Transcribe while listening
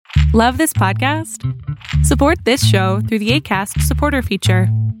Love this podcast? Support this show through the Acast supporter feature.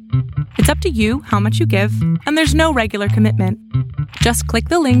 It's up to you how much you give, and there's no regular commitment. Just click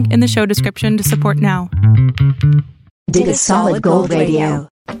the link in the show description to support now. Dig a Solid Gold Radio.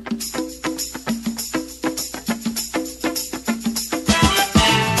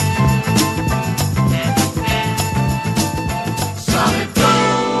 Solid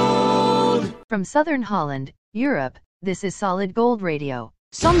Gold! From Southern Holland, Europe, this is Solid Gold Radio.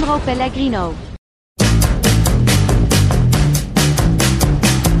 Sandro Pellegrino.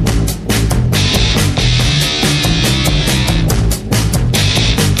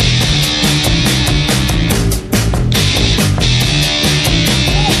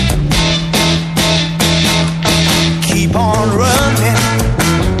 Keep on running,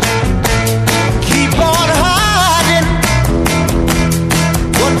 keep on hiding.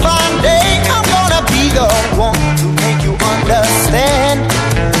 One fine day I'm gonna be the one to make you understand.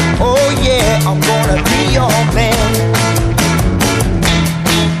 Oh yeah, I'm gonna be your man.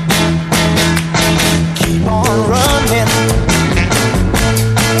 Keep on running,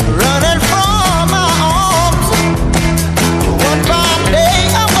 running from my arms. One fine day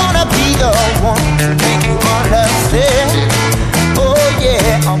I'm gonna be the one to make you understand. Oh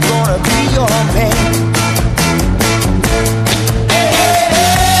yeah, I'm gonna be your man.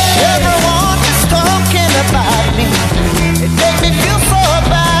 Everyone is talking about me. It makes me feel so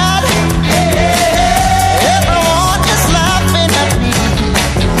bad. Everyone is laughing at me.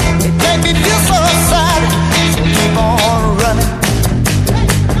 It makes me feel so sad. So keep on running.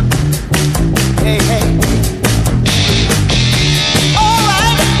 Hey, hey. All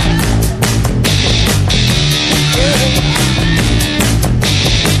right. Yeah.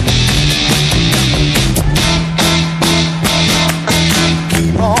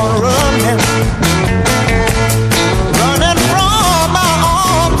 Keep on running, running from my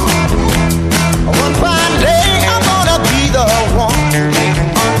arms. One fine day I'm gonna be the one to make you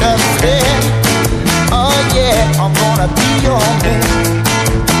understand. Oh yeah, I'm gonna be your man.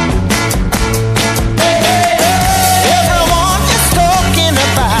 Everyone is talking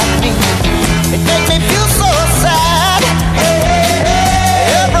about me. It makes me feel so sad.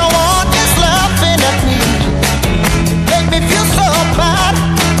 Everyone is laughing at me. It makes me feel so bad.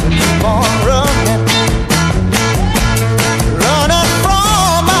 Keep on running, running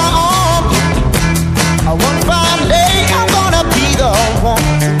from my arms. One fine day I'm gonna be the one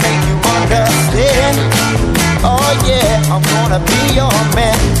to make you understand. Oh yeah, I'm gonna be your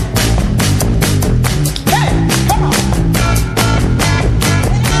man. Hey, come on.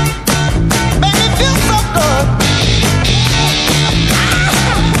 Make me feel so good.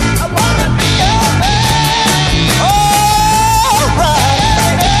 I wanna be your man. All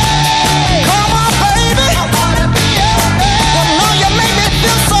right. Come on, baby. I wanna be your man. Well, no, you make me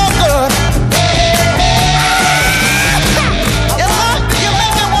feel so good. Yes, sir. You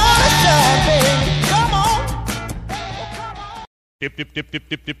make me wanna shine, baby. Come on. Dip dip dip dip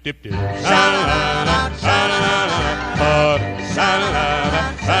dip dip dip dip. Sha-la-la-la, sha-la-la-la, butter. Sha-la-la-la,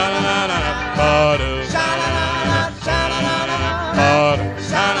 sha-la-la-la, butter. Sha-la-la-la, sha-la-la-la, butter.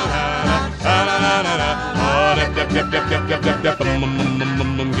 Sha-la-la-la, sha-la-la-la, butter. Dip dip dip dip dip dip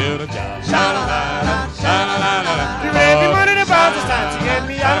dip. Get a job. Sha-la-la-la, sha-la-la-la. You made me money to buy the time to get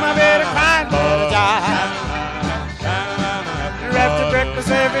me out of my bed and crying for a job. You're after breakfast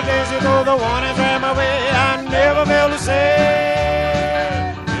every day, you know the one is right my way. I never fail to say.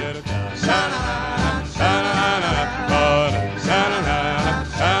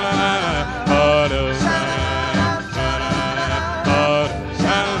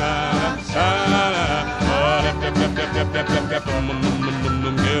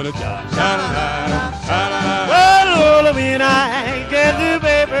 Well, when I get the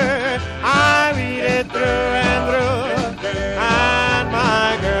paper, I read it through and through, and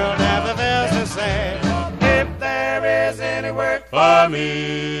my girl never fails to say, if there is any work for me.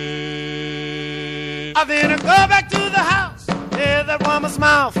 I then go back to the house, hear that woman's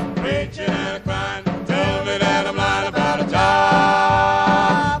mouth, preaching and crying, tell me that I'm lying about a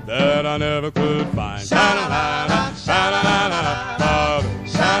job that I never could find. Sha-la-la-la, sha-la-la-la, butter.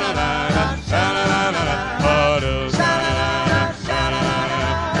 Sha-la-la-la, sha-la-la-la, butter. Sha-la-la-la,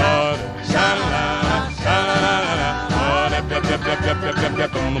 sha-la-la-la, butter. Sha-la-la-la, sha-la-la-la, butter. Dip dip dip dip dip dip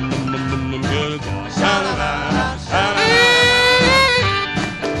dip. Get a job. Sha-la-la-la, sha-la-la-la.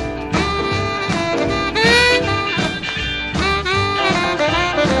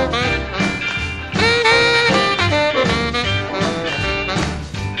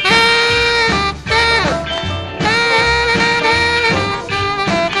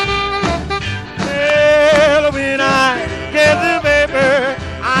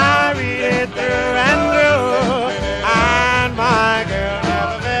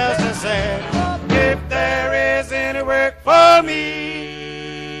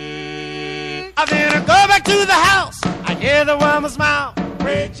 with a woman's mouth,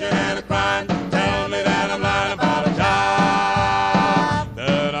 preaching and crying, telling me that I'm lying about a job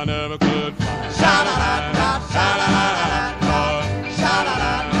that I never could find. Sha-la-la-la, sha-la-la-la, Lord.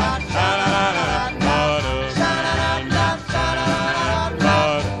 Sha-la-la-la, sha-la-la-la, Lord. Sha-la-la-la, sha-la-la-la,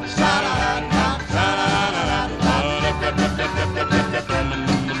 Lord. Sha-la-la-la, sha-la-la-la, Lord. Sha-la-la-la, sha-la-la-la, Lord.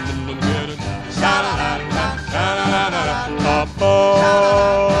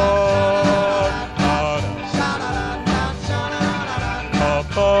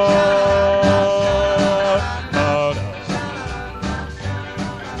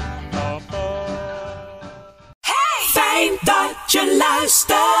 Fijn dat je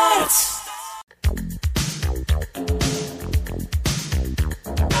luistert.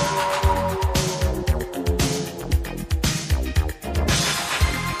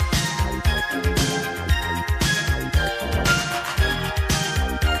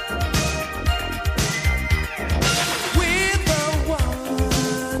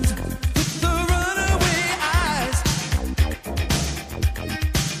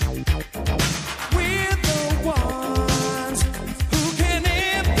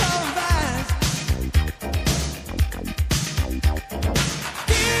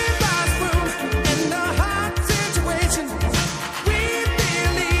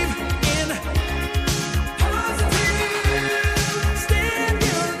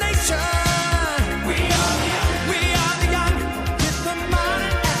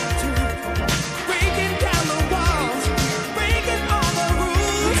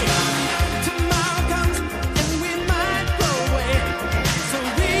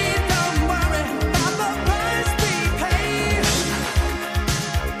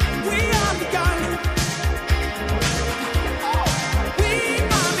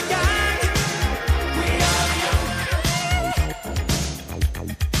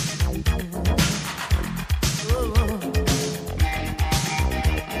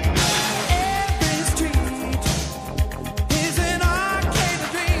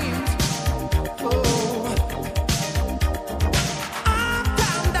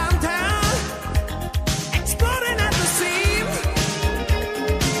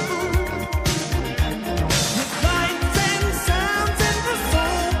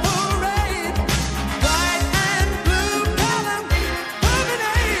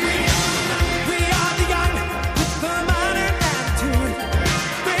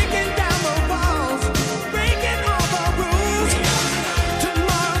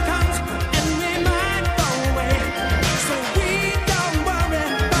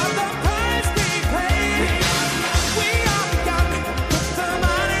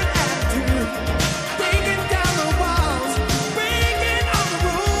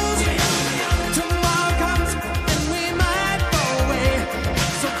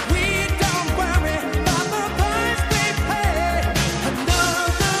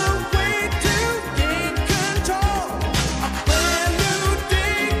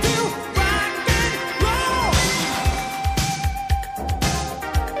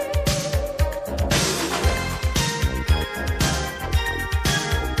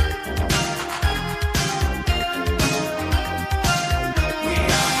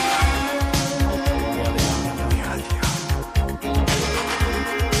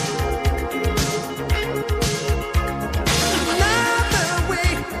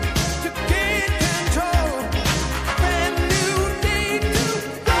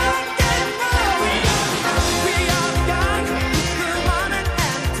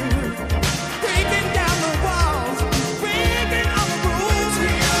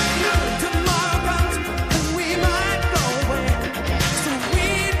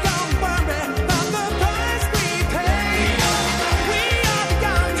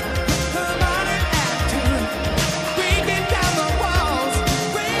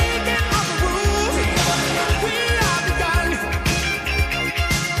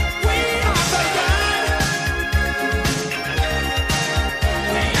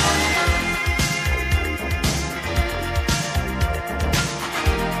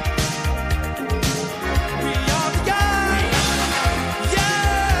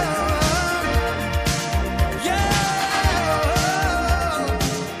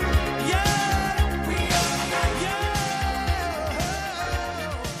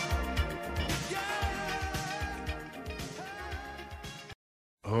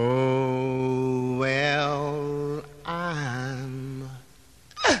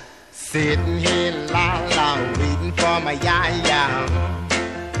 Sitting here, la, waiting for my ya-ya.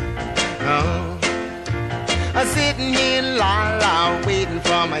 Sitting here, la, waiting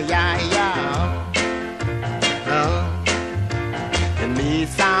for my ya-ya. It may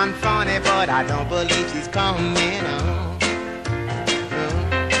sound funny, but I don't believe she's coming.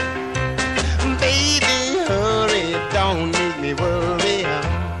 me worry.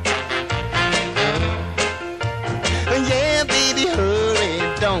 Yeah, baby, hurry,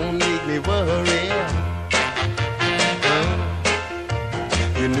 don't make me worry.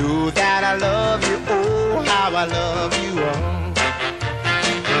 You knew that I love you, oh, how I love you.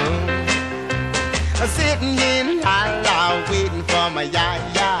 Sitting in la waiting for my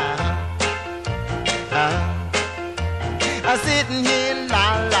ya-ya. Sitting here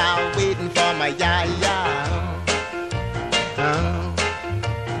la waiting for my ya-ya.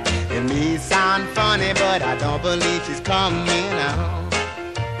 It may sound funny, but I don't believe she's coming out.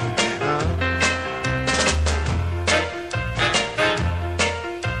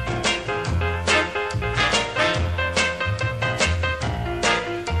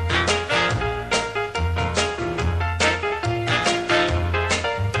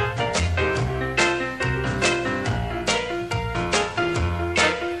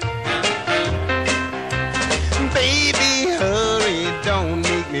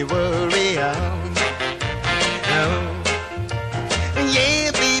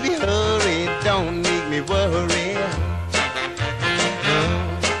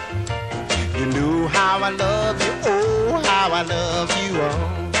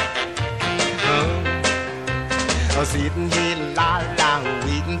 Sitting here la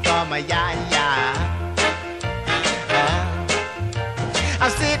waiting for my ya-ya.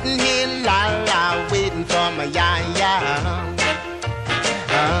 I'm sitting here la waiting for my ya-ya.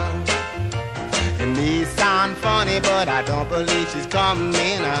 It may sound funny, but I don't believe she's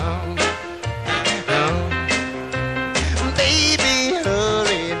coming out. Baby,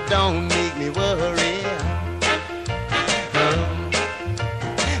 hurry, don't make me worry.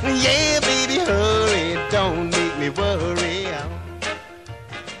 Yeah, baby, hurry, don't make me worry.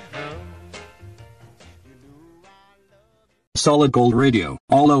 Solid Gold Radio,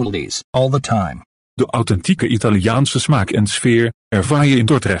 all oldies, all the time. De authentieke Italiaanse smaak en sfeer ervaar je in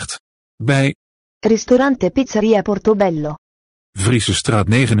Dordrecht. Bij Ristorante Pizzeria Portobello. Vriesestraat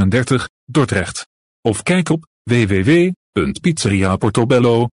 39, Dordrecht. Of kijk op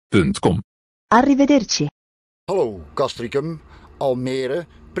www.pizzeriaportobello.com. Arrivederci. Hallo Castricum, Almere,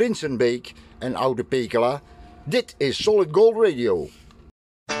 Prinsenbeek en Oude Pekela. Dit is Solid Gold Radio.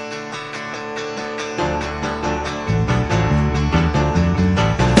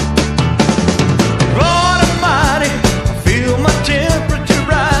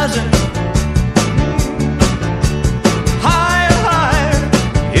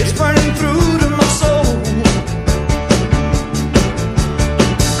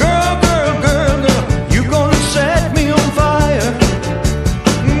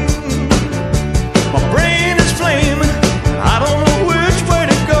 I don't know where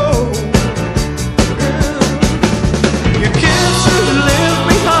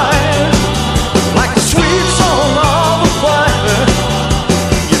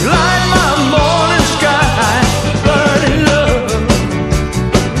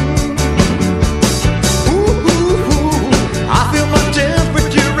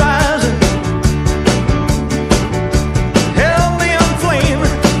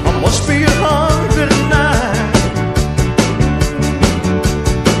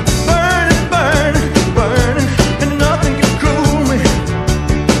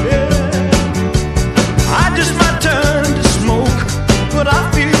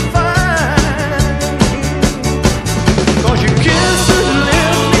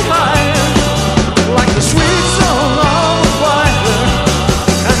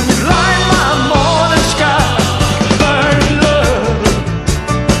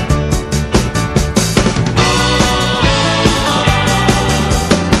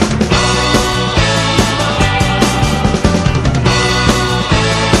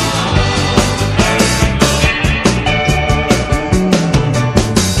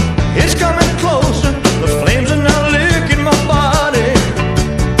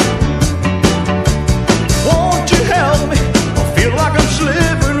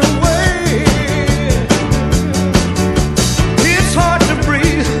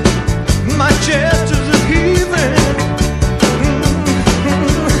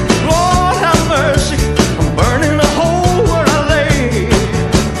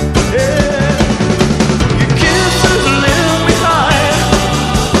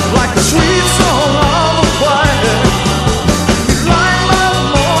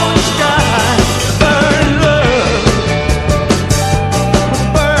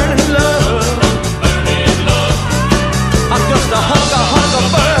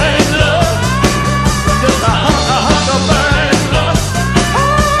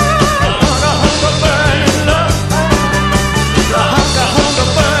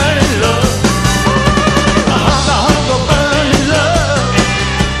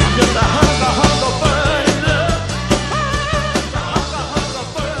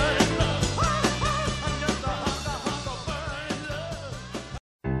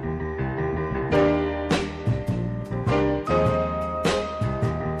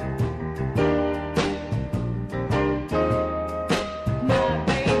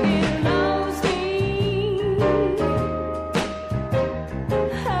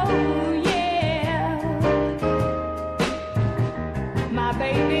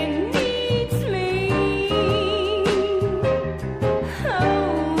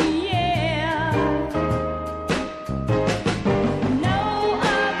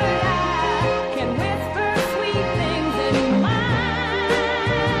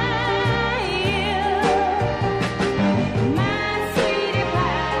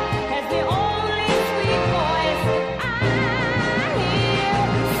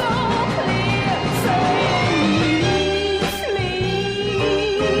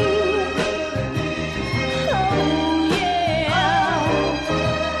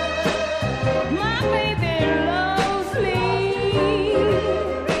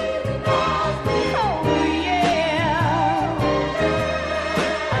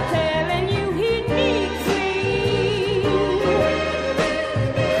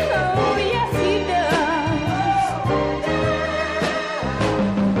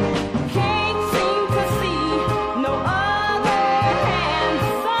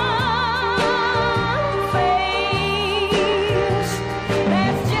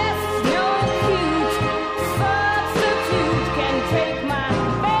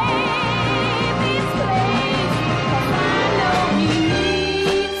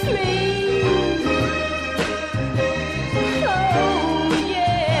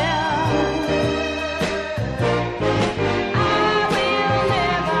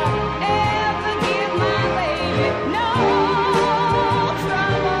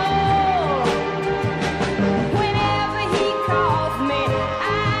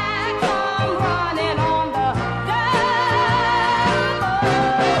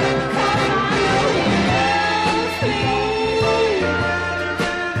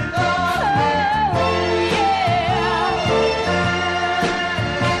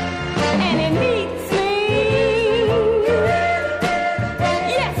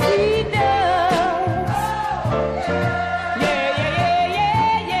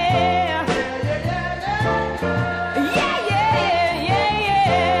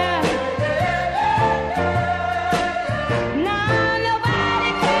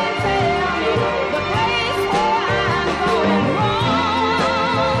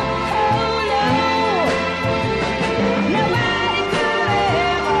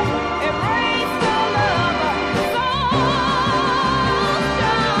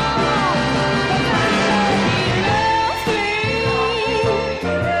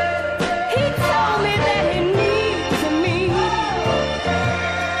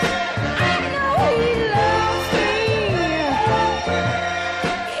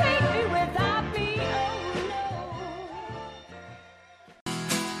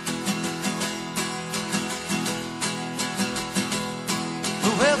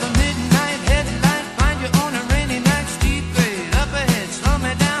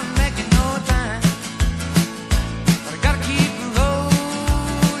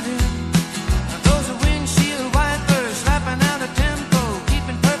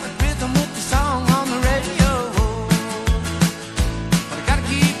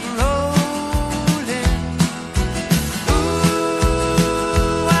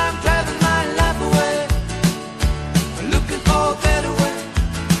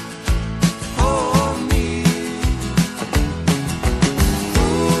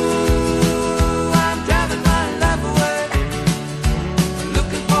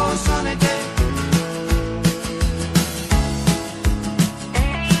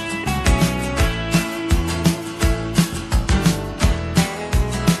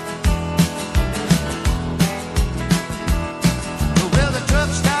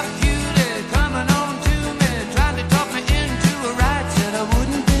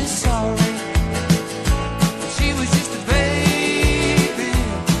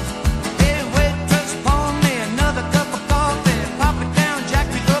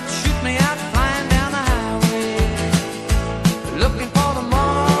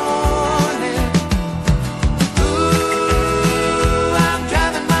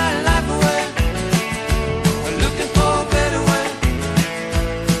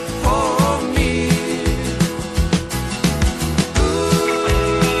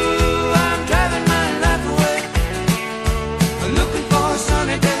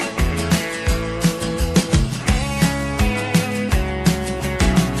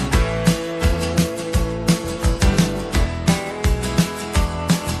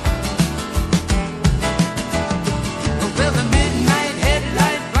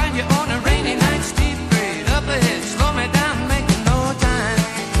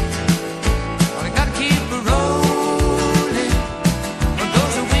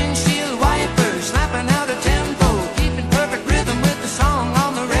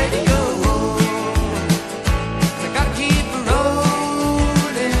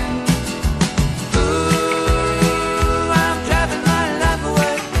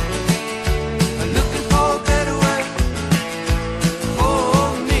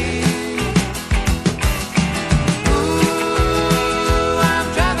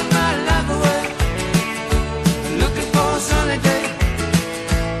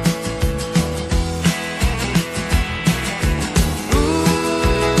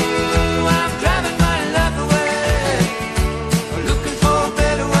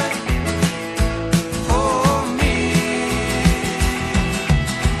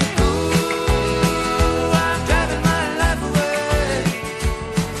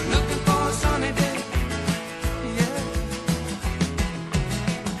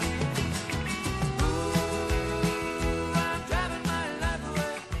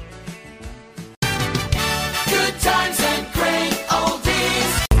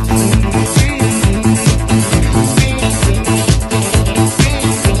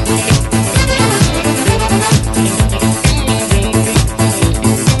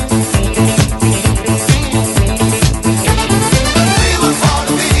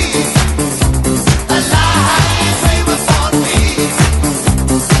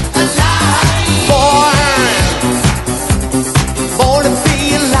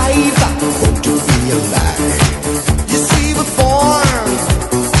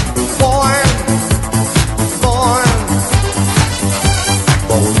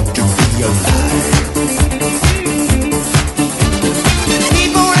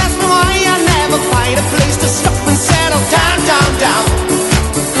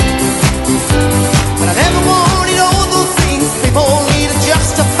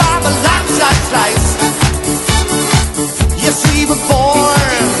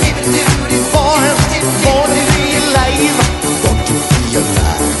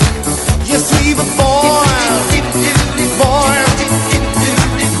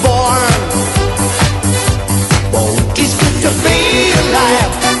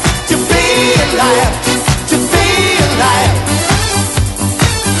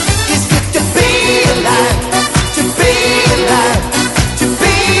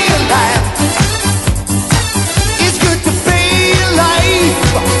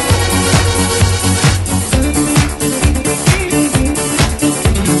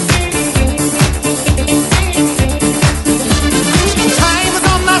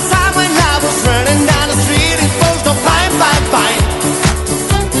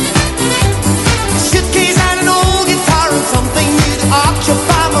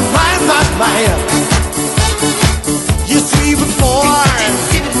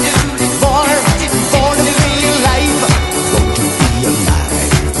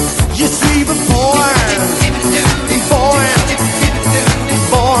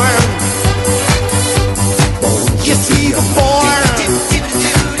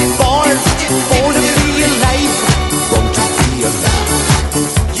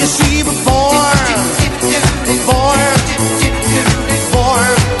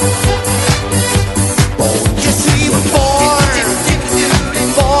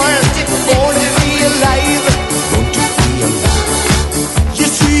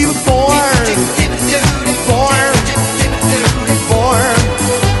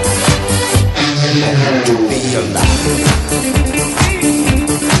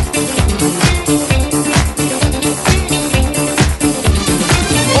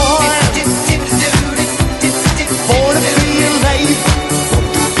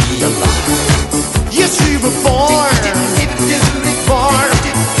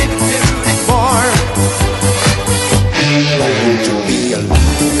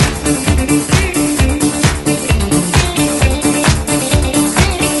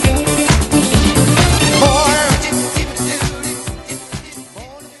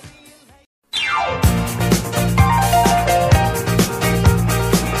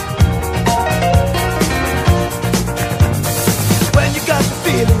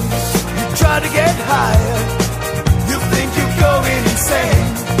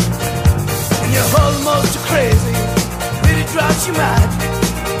course you might.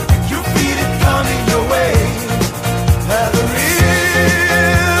 You feel it coming your way. Have a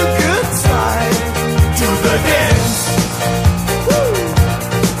real good time to the dance. Woo!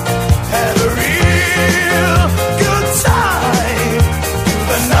 Have a real good time to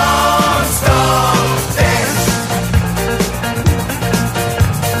the non-stop dance.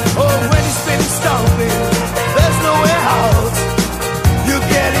 Oh, when you're spinning, stomping, there's nowhere out. You're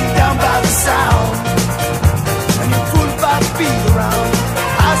getting down by the sound, and you pull 5 feet around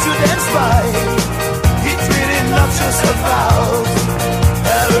as you dance by. It's really not just about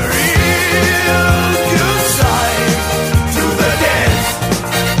have a real good time to the dance.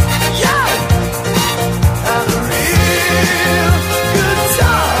 Yeah, have a real good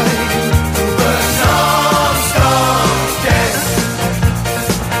time to the non-stop dance.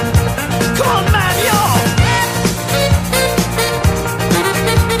 Come on, man, y'all.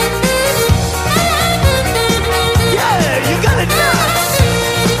 Yeah, you got it now.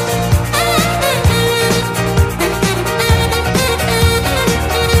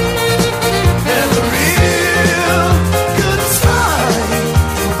 Have a real good time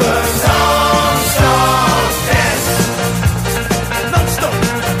to the non-stop dance. Non-stop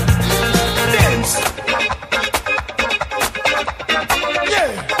dance.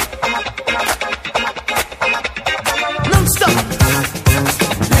 Yeah. Non-stop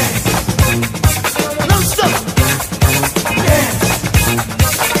dance. Non-stop dance.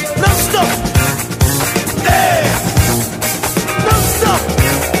 Non-stop dance. Non-stop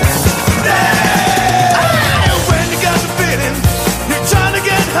dance. When you got the feeling, you're trying to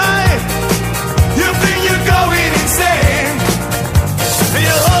get high. You think you're going insane.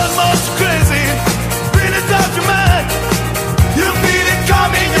 You're almost crazy. Really out your mind. You feel it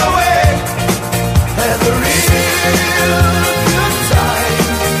coming your way. Have a real good time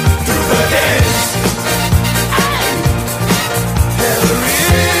to the dance. Have a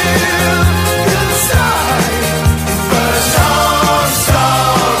real good time to the non-stop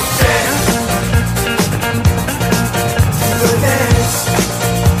dance. To the dance.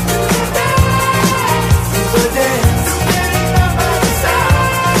 To the dance. To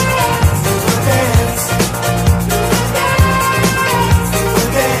the dance.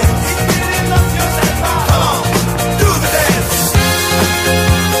 Come on, do the dance.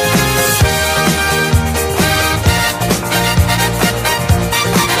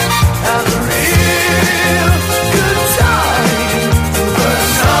 Have a real good time to the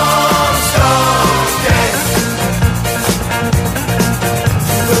non-stop dance.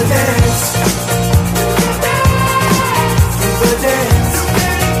 To the dance. To the dance. To the dance.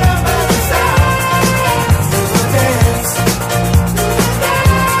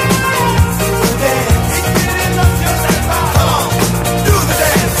 Come on, do the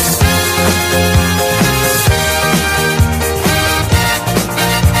dance.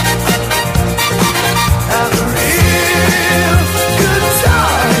 Have a real good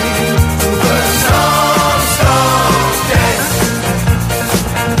time to the non-stop dance.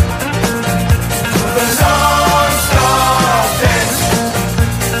 To the non-stop dance.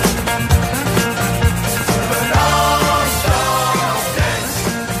 To the non-stop dance.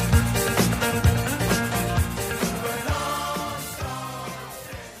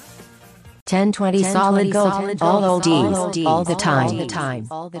 1020 Solid Gold. All oldies. All the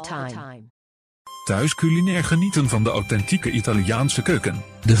time. Thuis culinair genieten van de authentieke Italiaanse keuken.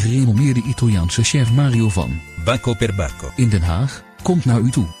 De gerenommeerde Italiaanse chef Mario van Bacco per Bacco in Den Haag komt naar u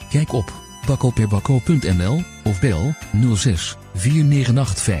toe. Kijk op baccoperbacco.nl of bel 06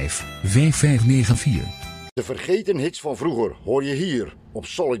 4985 5594. De vergeten hits van vroeger hoor je hier op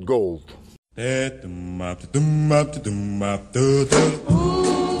Solid Gold.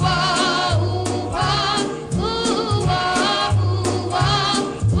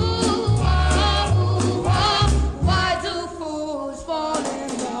 Why do fools fall in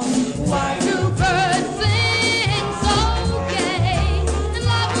love? Why do birds sing so gay? In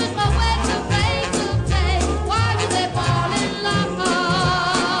love with my wets and break of day. Why do they fall in love?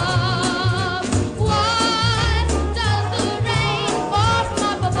 Why does the rain fall from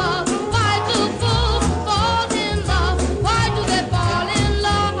up above? Why do fools fall in love? Why do they fall in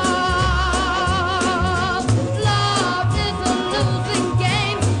love?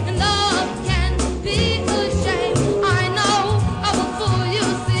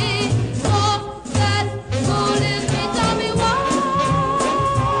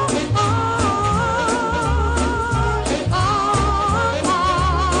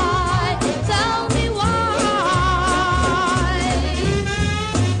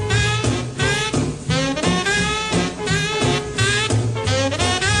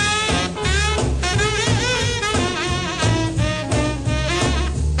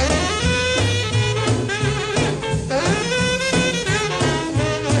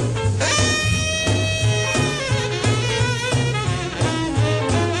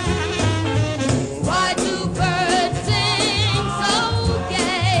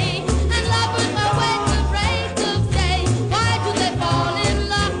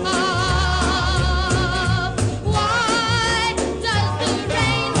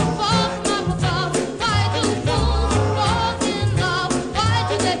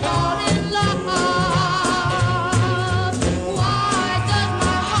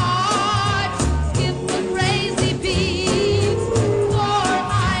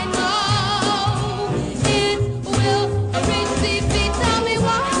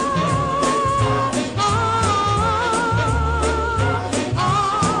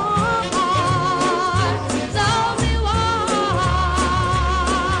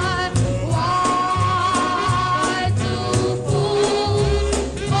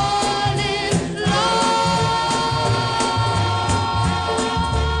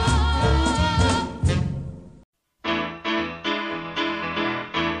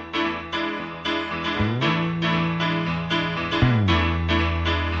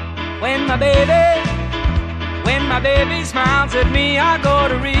 baby smiles at me, I go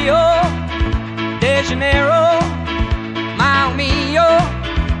to Rio de Janeiro, Mile Mio.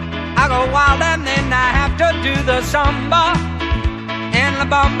 I go wild and then I have to do the samba and la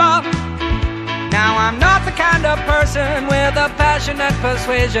bamba. Now I'm not the kind of person with a passionate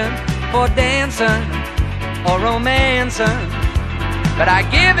persuasion for dancing or romancing, but I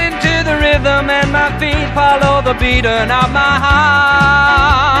give into the rhythm and my feet follow the beating of my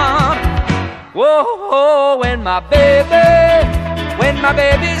heart. Whoa, when my baby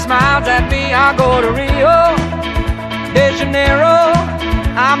smiles at me, I go to Rio de Janeiro,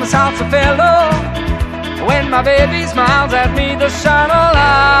 I'm a salsa fellow. When my baby smiles at me, the sun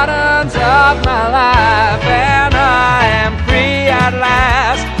lightens up my life, and I am free at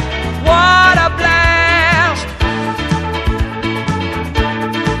last. What a blast!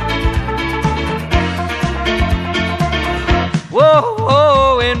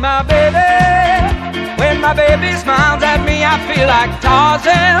 Whoa, when my baby smiles at me, I feel like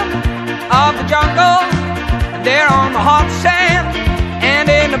Tarzan of the jungle. There on the hot sand, and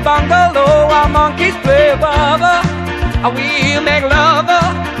in the bungalow, our monkeys play bubba. We'll make love.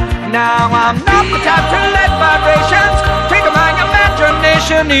 Now I'm not the type to let vibrations trigger my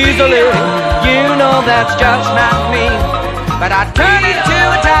imagination easily. You know that's just not me. But I turn into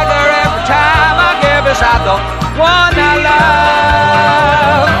a tiger every time I get beside the one I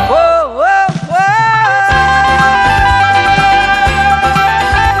love. Whoa.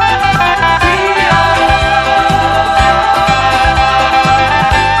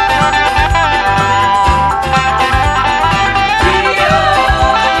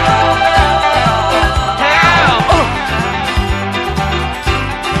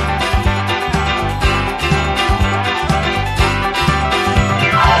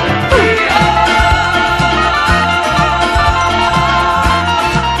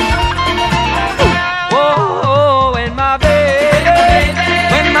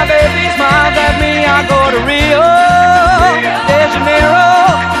 I go to Rio de Janeiro,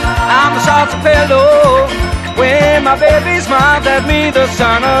 I'm a salsa fellow. When my baby smiles at me, the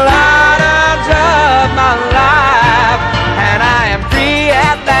sun lightens up my life, and I am free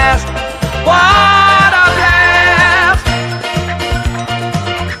at last. What a blast!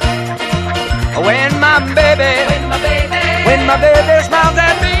 When my baby smiles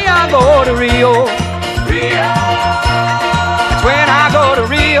at me, I go to Rio. That's when I go to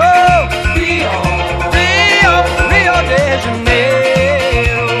Rio de Janeiro.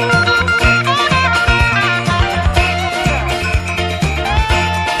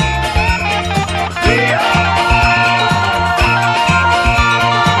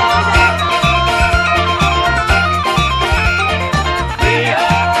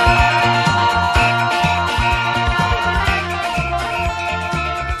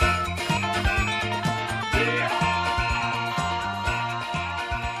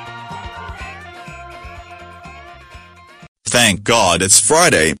 Thank God it's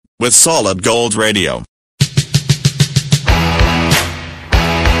Friday with Solid Gold Radio.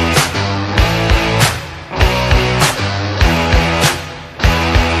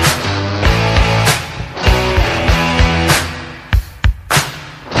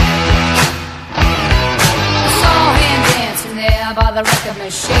 By the record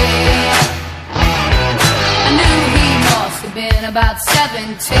machine, I knew he must have been about 17. He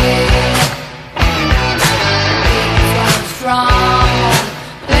was running strong,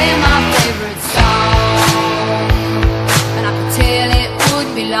 playing my favorite song, and I could tell it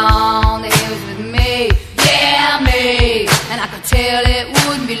wouldn't be long that he was with me, yeah me. And I could tell it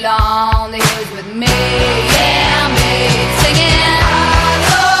wouldn't be long that he was with me, yeah me. Singing, I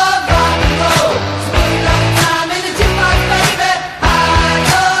love rock and roll, spend a lot of time in the jukebox, baby.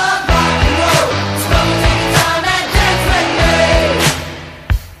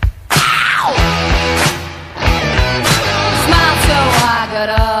 Got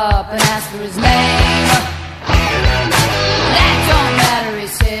up and asked for his name. That don't matter, he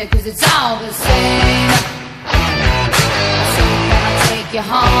said, 'cause it's all the same. So can I take you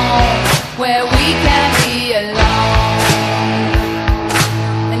home where we can be alone?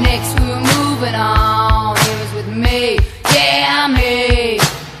 The next we were moving on, he was with me, yeah me.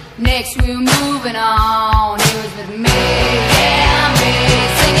 Next we were moving on, he was with me, yeah me.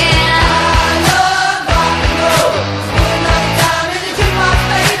 Singing, I love rock and roll, spend a lot of time in the jukebox,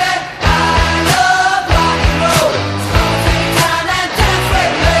 baby. I love rock and roll, so take time and dance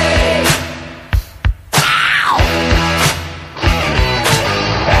with me. Ow!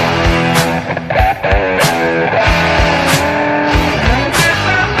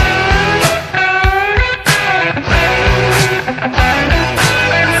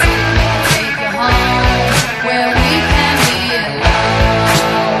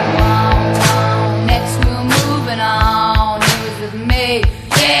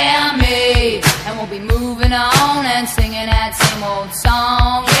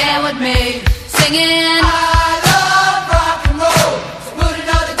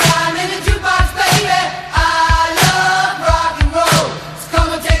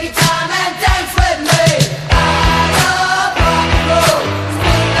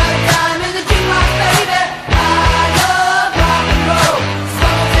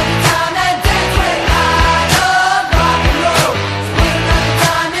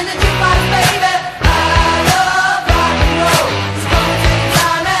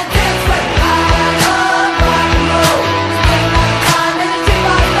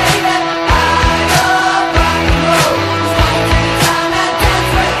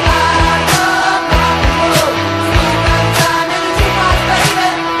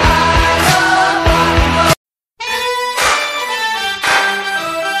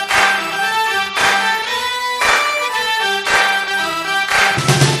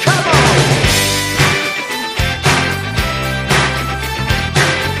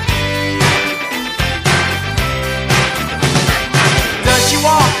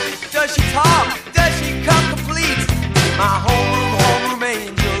 does she talk? Does she come complete? My homeroom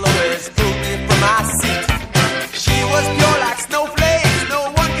angel always pulled me from my seat. She was pure like snowflakes, no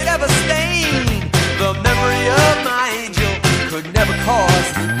one could ever stain. The memory of my angel could never cause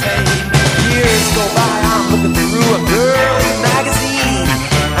pain. Years go by, I'm looking through a girly magazine,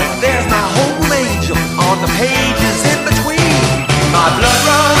 and there's my homeroom angel on the pages in between. My blood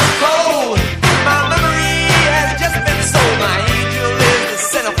runs cold, my memory has just been sold. My angel is the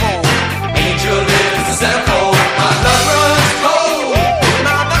centerfold, angel is the centerfold. My blood runs cold,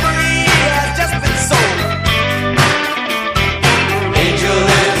 my memory has just been sold. Angel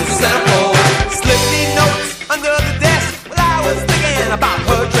is the centerfold. Slip me notes under the desk while I was thinking about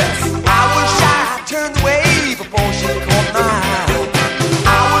her dress. I was shy, I turned away before she caught my eye.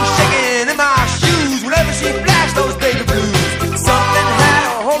 I was shaking in my shoes whenever she flashed those baby blues. Something had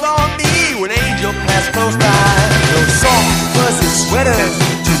a hold on me when Angel passed close by. Those soft, fuzzy sweaters,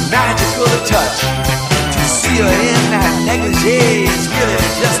 too magical to touch. To see her in that negligee is really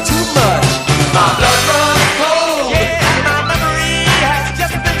just too much. My blood runs cold, yeah, my memory has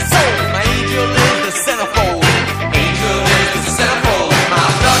just been sold. My angel is the centerfold, angel is the centerfold. My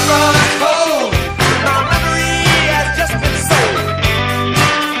blood runs cold, my memory has just been sold.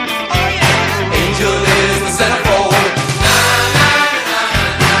 Oh yeah, angel is the centerfold.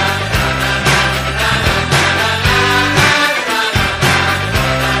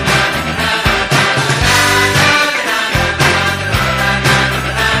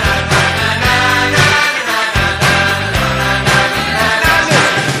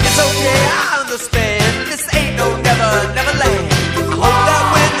 It's okay, I understand. This ain't no never, never land. I hope that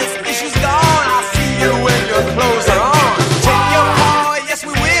when this issue's gone, I'll see you when your clothes are on. Take your car, yes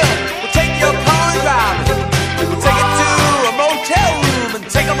we will. We'll take your car and drive it. We'll take it to a motel room and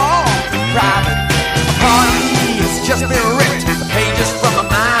take them all private. A part of me has just been ripped. The pages from my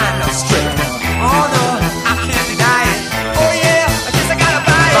mind are stripped. Oh no, I can't deny it. Oh yeah, I guess I gotta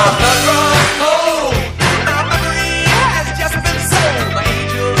buy it. My blood runs cold. My memory has just been sold. My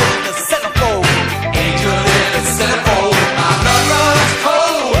angel is the centerfold. Angel is the centerfold. My blood runs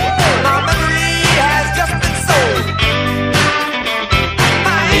cold. My memory has just been sold.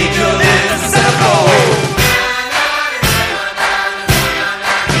 My angel is the centerfold.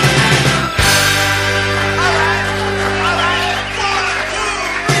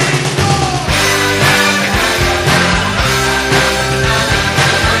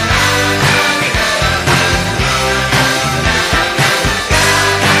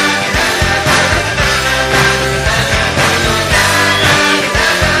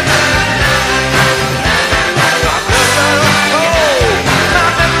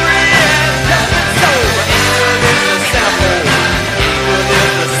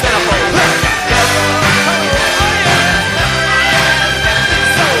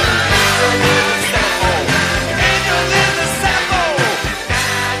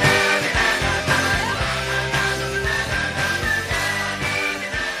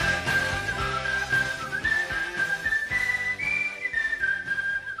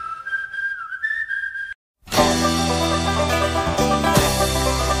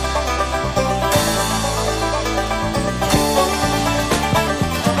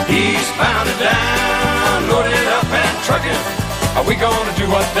 Eastbound and down, loaded up and trucking. Are we gonna do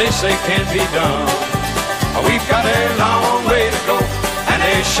what they say can't be done? We've got a long way to go and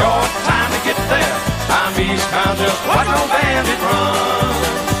a short time to get there. I'm eastbound, just watch no bandit run.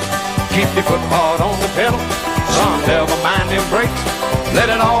 Keep your foot hard on the pedal, son, never mind them brakes.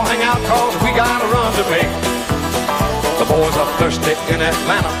 Let it all hang out, cause we got a run to make. The boys are thirsty in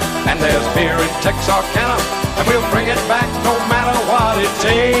Atlanta, and there's beer in Texarkana, and we'll bring it back no matter what it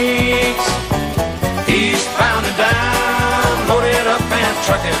takes. Eastbound and down, loaded up and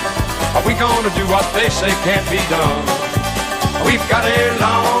trucking. Are we gonna do what they say can't be done? We've got a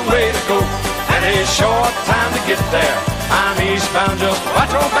long way to go and a short time to get there. I'm eastbound, just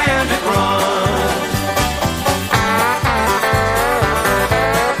watch old bandit run.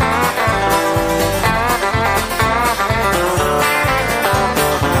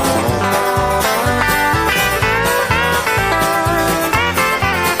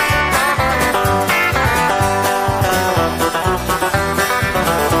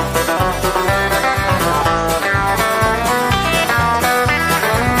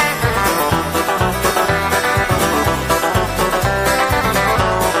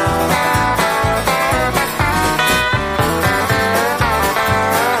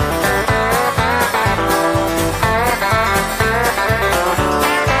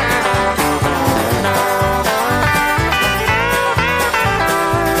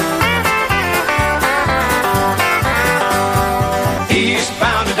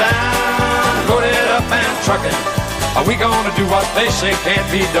 Eastbound and down, Are we gonna do what they say can't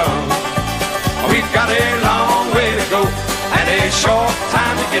be done? We've got a long way to go and a short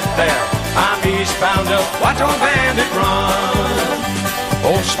time to get there. I'm eastbound up, watch old bandit run.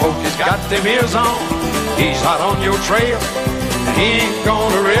 Old Smokey's got them ears on, he's hot on your trail, and he ain't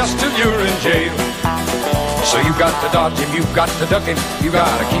gonna rest till you're in jail. So you got to dodge him, you got to duck him, you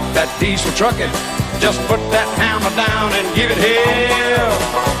gotta keep that diesel trucking. Just put that hammer down and give it hell.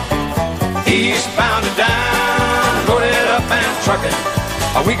 Eastbound and down, load it up and trucking.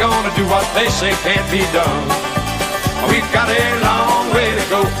 Are we gonna do what they say can't be done? We've got a long way to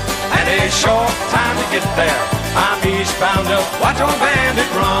go and a short time to get there. I'm eastbound up, watch old bandit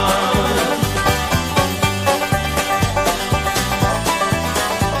run.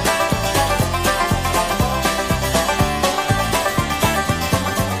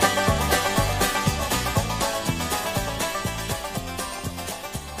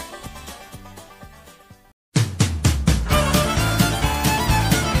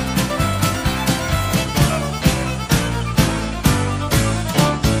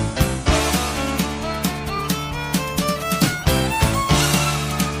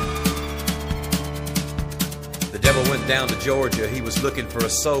 Down to Georgia, he was looking for a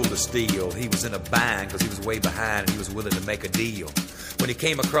soul to steal. He was in a bind because he was way behind and he was willing to make a deal. When he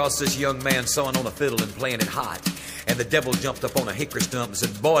came across this young man sawing on a fiddle and playing it hot, and the devil jumped up on a hickory stump and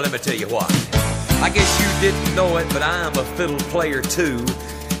said, "Boy, let me tell you what. I guess you didn't know it, but I'm a fiddle player too.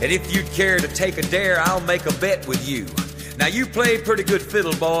 And if you'd care to take a dare, I'll make a bet with you. Now you played pretty good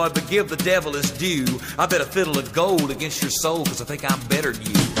fiddle, boy, but give the devil his due. I bet a fiddle of gold against your soul because I think I'm better than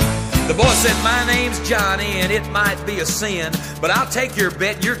you." The boy said, "My name's Johnny, and it might be a sin, but I'll take your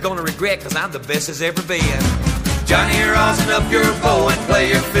bet and you're gonna regret, because I'm the best as ever been." Johnny, rosin up your bow and play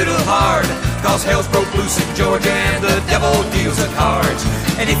your fiddle hard, cause hell's broke loose in Georgia and the devil deals the cards.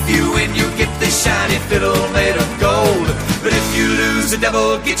 And if you win, you get this shiny fiddle made of gold, but if you lose, the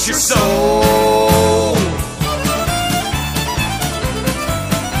devil gets your soul.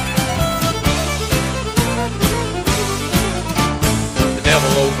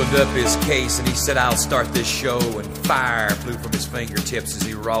 Opened up his case and he said, "I'll start this show," and fire flew from his fingertips as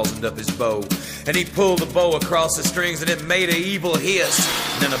he rosined up his bow. And he pulled the bow across the strings and it made an evil hiss.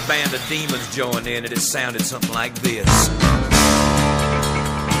 And then a band of demons joined in and it sounded something like this.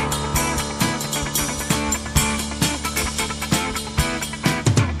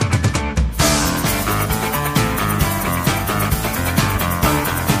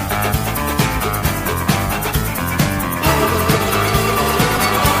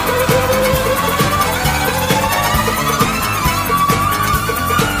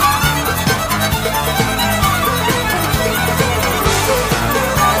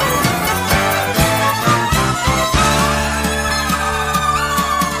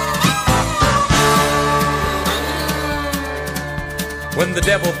 When the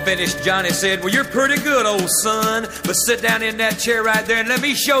devil finished, Johnny said, "Well, you're pretty good, old son, but sit down in that chair right there and let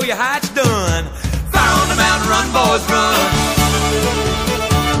me show you how it's done. Fire on the mountain, run, boys, run.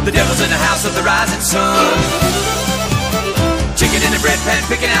 The devil's in the house of the rising sun. Chicken in the bread pan,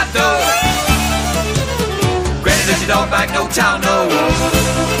 picking out dough. Granny, does your dog bite? No child knows."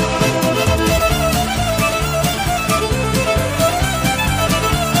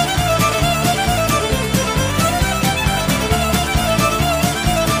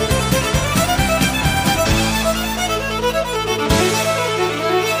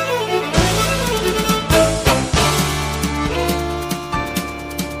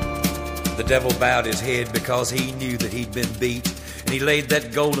 The devil bowed his head because he knew that he'd been beat, and he laid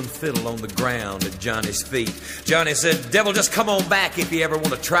that golden fiddle on the ground at Johnny's feet. Johnny said, "Devil, just come on back if you ever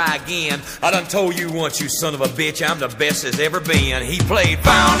want to try again. I done told you once, you son of a bitch, I'm the best as ever been." He played,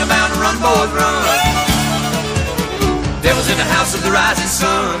 "Fire on the mountain, run, boys, run. Devil's in the house of the rising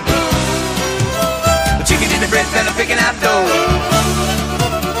sun. The chicken in the bread pan, picking out dough.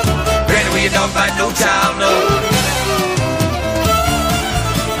 Granny, where your dog bite, no child knows."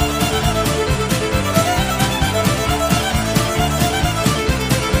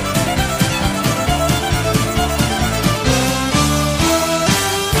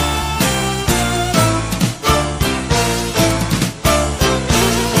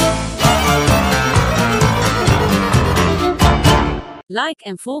 Like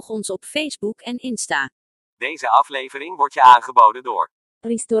en volg ons op Facebook en Insta. Deze aflevering wordt je aangeboden door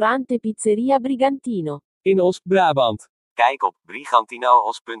Ristorante Pizzeria Brigantino in Oost-Brabant. Kijk op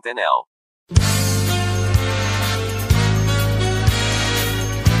brigantinoos.nl.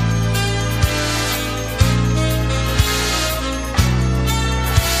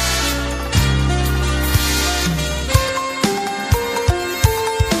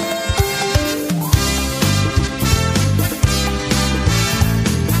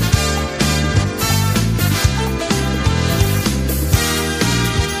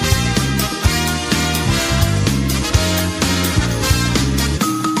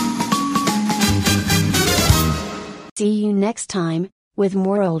 See you next time, with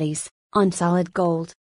more oldies, on Solid Gold.